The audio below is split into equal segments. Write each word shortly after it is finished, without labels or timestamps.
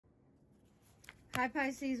Hi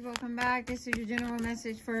Pisces, welcome back. This is your general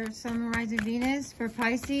message for Sun, Rising, Venus for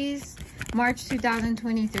Pisces, March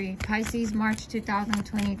 2023. Pisces, March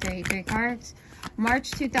 2023. 3 cards.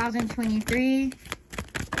 March 2023.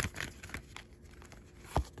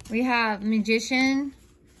 We have Magician,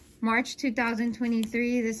 March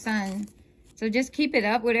 2023, the Sun. So just keep it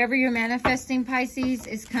up. Whatever you're manifesting, Pisces,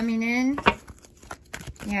 is coming in.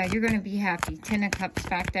 Yeah, you're going to be happy. 10 of Cups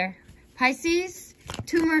back there. Pisces,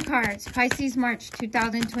 2 more cards. Pisces, March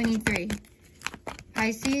 2023.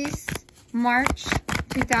 Pisces, March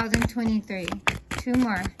 2023. 2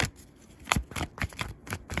 more.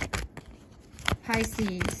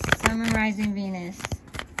 Pisces, Sun, Rising, Venus.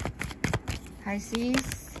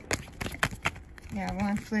 Pisces. Yeah,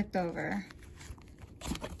 1 flipped over.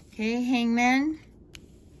 Okay, Hangman.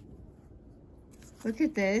 Look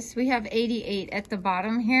at this. We have 88 at the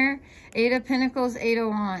bottom here. 8 of Pentacles, 8 of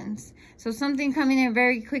Wands. So something coming in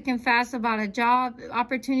very quick and fast about a job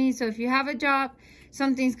opportunity. So if you have a job,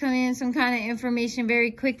 something's coming in, some kind of information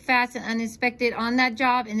very quick, fast, and unexpected on that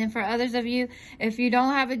job. And then for others of you, if you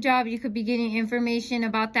don't have a job, you could be getting information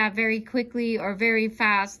about that very quickly or very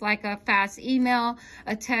fast, like a fast email,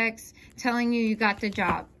 a text telling you got the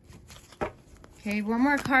job. Okay, 1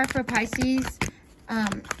 more card for Pisces.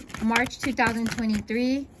 March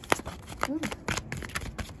 2023. Ooh.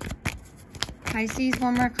 Pisces,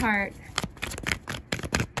 1 more card.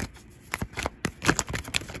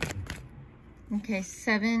 Okay,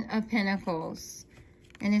 7 of Pentacles.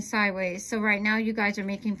 And it's sideways. So right now you guys are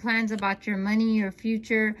making plans about your money, your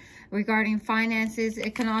future, regarding finances.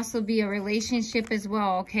 It can also be a relationship as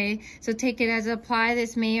well, okay? So take it as apply.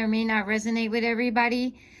 This may or may not resonate with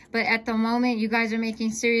everybody. But at the moment, you guys are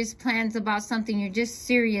making serious plans about something. You're just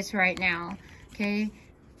serious right now, okay?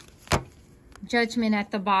 Judgment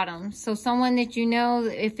at the bottom. So someone that you know,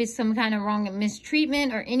 if it's some kind of wrong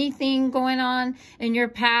mistreatment or anything going on in your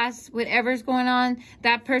past, whatever's going on,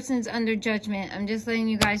 that person's under judgment. I'm just letting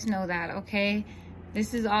you guys know that, okay?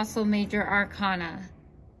 This is also major arcana.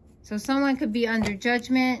 So someone could be under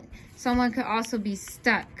judgment. Someone could also be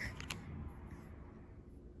stuck.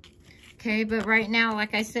 Okay, but right now,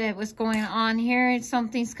 like I said, what's going on here,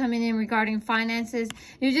 something's coming in regarding finances.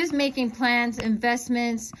 You're just making plans,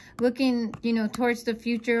 investments, looking, you know, towards the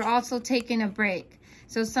future, also taking a break.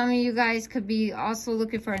 So some of you guys could be also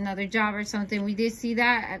looking for another job or something. We did see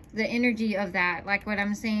that, the energy of that, like what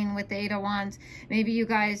I'm saying with the 8 of Wands. Maybe you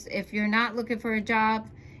guys, if you're not looking for a job,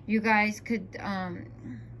 you guys could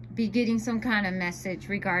be getting some kind of message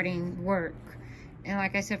regarding work. And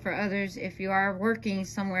like I said, for others, if you are working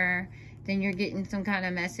somewhere, then you're getting some kind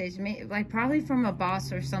of message, like probably from a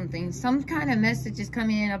boss or something. Some kind of message is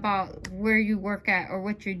coming in about where you work at or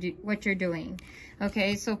what you're doing.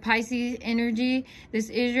 Okay, so Pisces energy,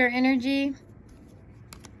 this is your energy.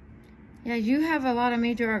 Yeah, you have a lot of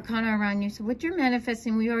major arcana around you. So what you're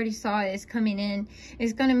manifesting, we already saw it, is coming in.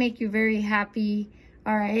 It's going to make you very happy,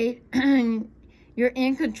 all right? You're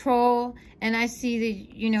in control, and I see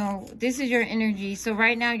that, you know, this is your energy. So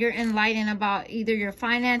right now you're enlightened about either your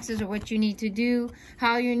finances or what you need to do,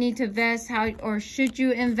 how you need to invest, how or should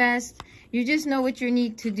you invest. You just know what you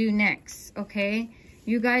need to do next, okay?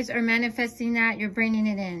 You guys are manifesting that. You're bringing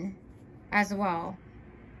it in as well.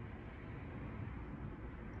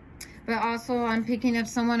 But also, I'm picking up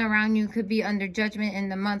someone around you could be under judgment in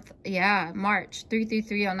the month. Yeah, March.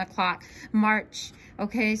 333 on the clock. March.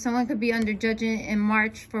 Okay, someone could be under judgment in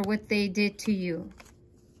March for what they did to you.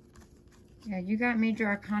 Yeah, you got major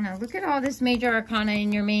arcana. Look at all this major arcana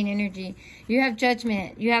in your main energy. You have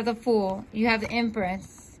judgment. You have the Fool. You have the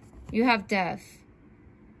Empress. You have Death.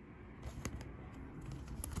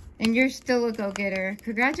 And you're still a go-getter.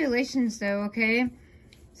 Congratulations, though, okay?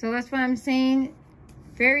 So that's what I'm saying.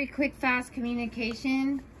 Very quick, fast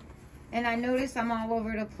communication. And I notice I'm all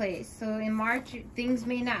over the place. So in March, things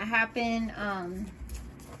may not happen,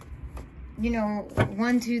 you know,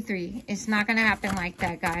 1, 2, 3. It's not going to happen like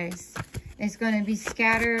that, guys. It's going to be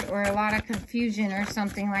scattered or a lot of confusion or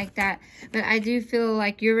something like that. But I do feel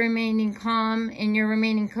like you're remaining calm and you're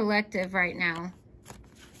remaining collective right now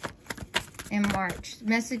in March.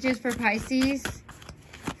 Messages for Pisces.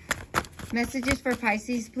 Messages for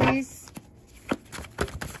Pisces, please.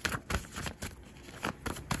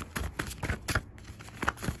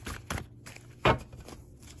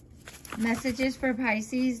 Messages for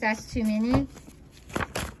Pisces. That's too many.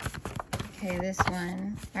 Okay, this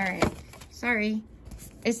one. All right. Sorry.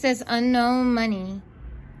 It says unknown money.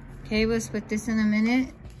 Okay, we'll split this in a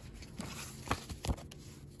minute.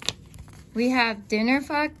 We have dinner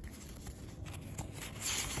fuck.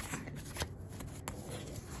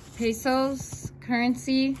 Pesos.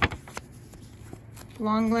 Currency.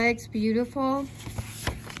 Long legs, beautiful.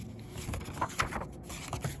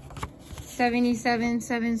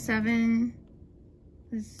 7777.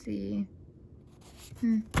 Let's see.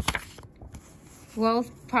 Wealth,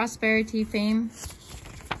 prosperity, fame.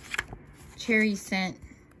 Cherry scent.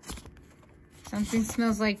 Something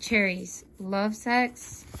smells like cherries. Love,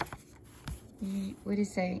 sex. What did it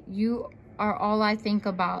say? You are all I think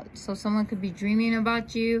about. So someone could be dreaming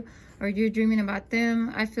about you, or you're dreaming about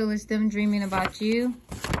them. I feel it's them dreaming about you.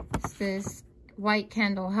 It's this white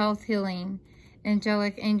candle, health, healing,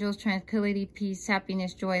 angelic angels, tranquility, peace,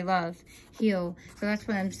 happiness, joy, love, heal. So that's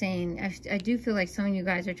what I'm saying. I do feel like some of you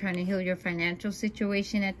guys are trying to heal your financial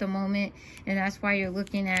situation at the moment, and that's why you're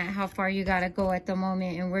looking at how far you got to go at the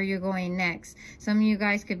moment and where you're going next. Some of you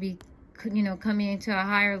guys could be, you know, coming into a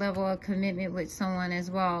higher level of commitment with someone as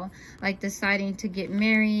well, like deciding to get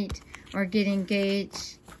married or get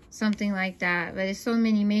engaged, something like that. But there's so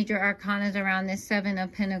many major arcanas around this Seven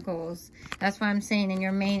of Pentacles. That's why I'm saying in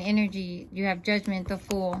your main energy, you have Judgment, the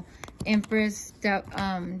Fool, Empress,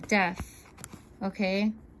 Death.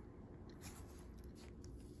 Okay?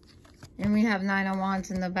 And we have Nine of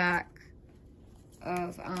Wands in the back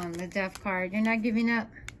of the Death card. You're not giving up.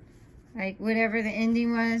 Like, whatever the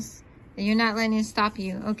ending was, you're not letting it stop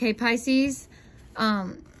you. Okay, Pisces.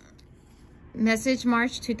 Message,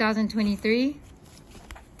 March 2023.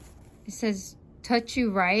 It says, touch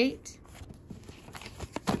you right.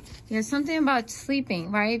 There's something about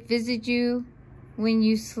sleeping, right? Visit you when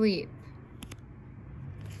you sleep.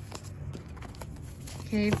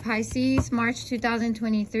 Okay, Pisces, March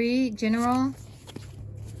 2023, general.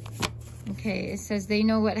 Okay, it says they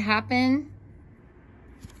know what happened.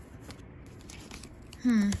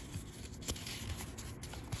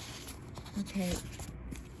 Okay.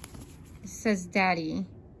 It says daddy.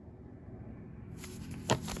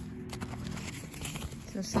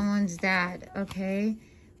 So someone's dad. Okay.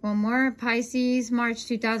 One more. Pisces, March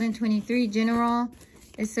 2023, general.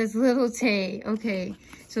 It says little Tay. Okay.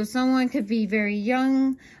 So someone could be very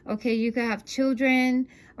young. Okay. You could have children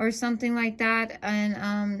or something like that.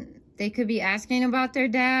 And they could be asking about their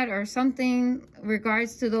dad or something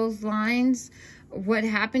regards to those lines. What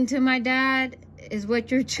happened to my dad is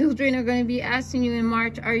what your children are going to be asking you in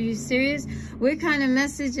March. Are you serious? What kind of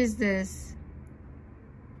message is this?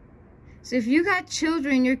 So if you got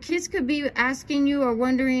children, your kids could be asking you or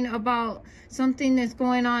wondering about something that's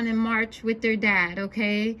going on in March with their dad,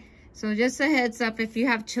 okay? So just a heads up, if you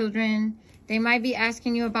have children, they might be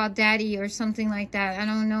asking you about daddy or something like that. I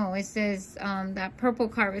don't know. It says that purple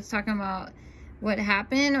card was talking about what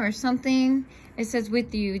happened or something. It says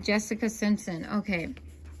with you, Jessica Simpson. Okay.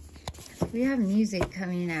 We have music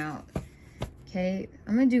coming out. Okay,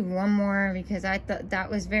 I'm going to do one more because I thought that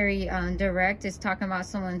was very direct. It's talking about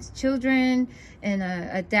someone's children and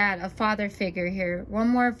a dad, a father figure here. One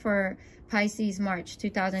more for Pisces, March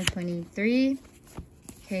 2023.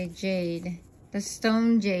 Okay, jade. The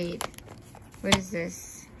stone jade. What is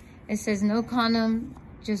this? It says no condom,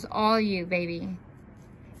 just all you, baby.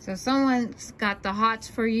 So someone's got the hots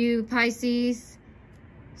for you, Pisces.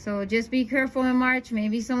 So just be careful in March.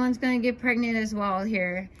 Maybe someone's going to get pregnant as well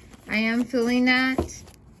here. I am feeling that.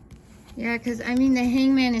 Yeah, because, I mean, the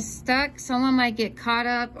hangman is stuck. Someone might get caught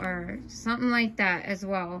up or something like that as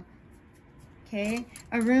well. Okay.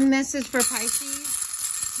 A room message for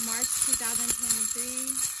Pisces, March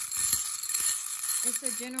 2023. It's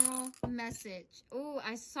a general message. Oh,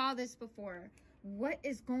 I saw this before. What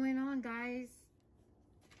is going on, guys?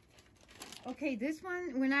 Okay, this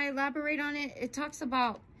one, when I elaborate on it, it talks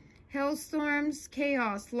about hailstorms,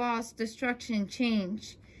 chaos, loss, destruction,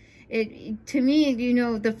 change. To me, you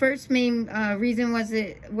know, the first main reason was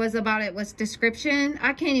description.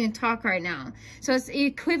 I can't even talk right now. So it's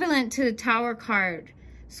equivalent to the Tower card.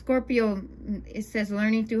 Scorpio, it says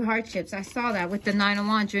learning through hardships. I saw that with the Nine of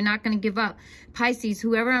Wands. You're not going to give up. Pisces,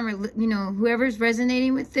 whoever's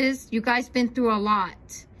resonating with this, you guys been through a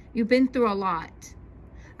lot. You've been through a lot.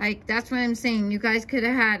 Like, that's what I'm saying. You guys could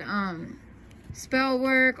have had spell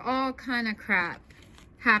work, all kind of crap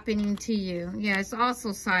happening to you. Yeah, it's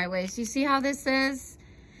also sideways. You see how this is?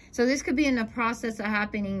 So this could be in the process of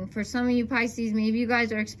happening. For some of you Pisces, maybe you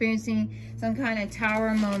guys are experiencing some kind of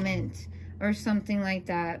tower moment or something like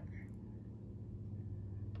that.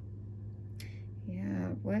 Yeah,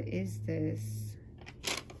 what is this?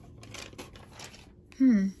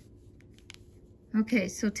 Okay,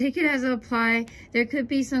 so take it as a apply. There could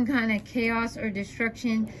be some kind of chaos or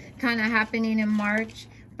destruction kind of happening in March.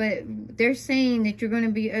 But they're saying that you're going to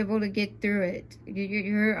be able to get through it.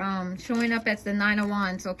 You're showing up as the Nine of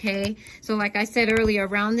Wands, okay? So like I said earlier,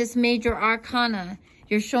 around this major arcana,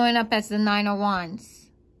 you're showing up as the Nine of Wands.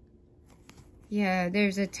 Yeah,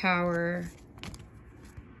 there's a tower.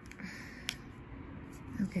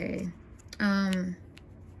 Okay.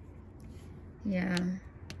 Yeah.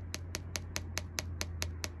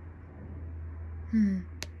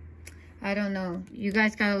 I don't know. You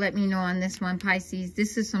guys gotta let me know on this one, Pisces.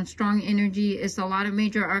 This is some strong energy. It's a lot of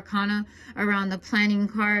major arcana around the planning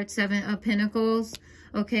card, 7 of Pentacles.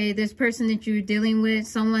 Okay, this person that you're dealing with,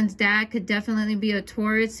 someone's dad could definitely be a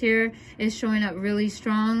Taurus here. It's showing up really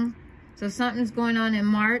strong. So something's going on in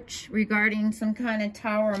March regarding some kind of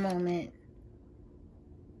tower moment.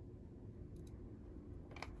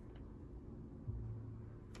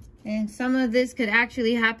 And some of this could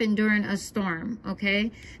actually happen during a storm,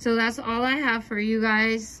 okay? So that's all I have for you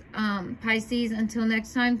guys, Pisces. Until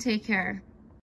next time, take care.